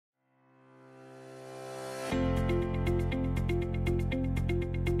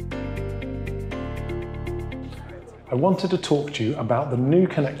I wanted to talk to you about the new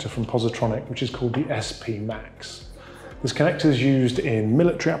connector from Positronic, which is called the SP Max. This connector is used in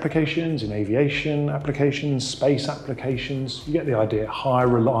military applications, in aviation applications, space applications. You get the idea, high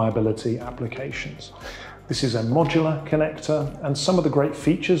reliability applications. This is a modular connector, and some of the great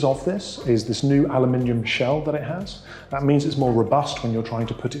features of this is this new aluminium shell that it has. That means it's more robust when you're trying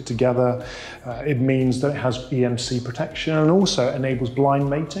to put it together. It means that it has EMC protection and also enables blind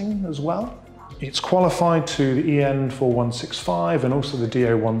mating as well. It's qualified to the EN 4165 and also the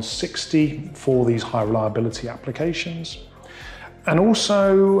DO 160 for these high reliability applications. And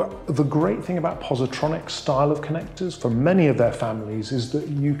also, the great thing about Positronic style of connectors for many of their families is that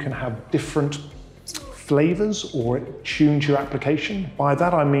you can have different flavors, or it tunes your application. By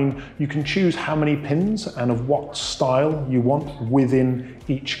that I mean you can choose how many pins and of what style you want within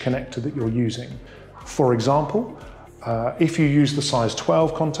each connector that you're using. For example, if you use the size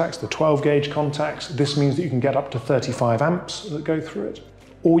 12 contacts, the 12 gauge contacts, this means that you can get up to 35 amps that go through it.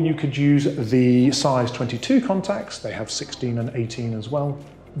 Or you could use the size 22 contacts, they have 16 and 18 as well.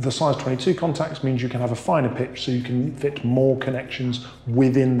 The size 22 contacts means you can have a finer pitch, so you can fit more connections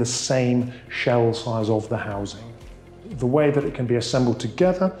within the same shell size of the housing. The way that it can be assembled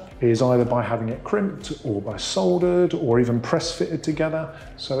together is either by having it crimped or by soldered or even press fitted together.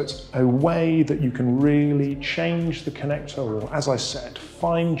 So it's a way that you can really change the connector, or as I said,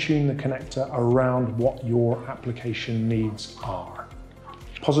 fine tune the connector around what your application needs are.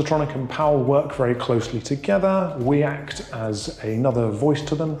 Positronic and Powell work very closely together. We act as another voice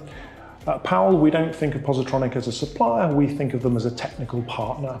to them. At Powell, we don't think of Positronic as a supplier, we think of them as a technical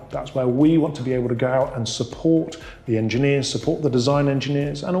partner. That's where we want to be able to go out and support the engineers, support the design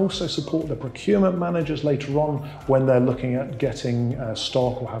engineers, and also support the procurement managers later on when they're looking at getting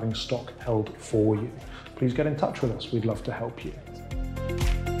stock or having stock held for you. Please get in touch with us, we'd love to help you.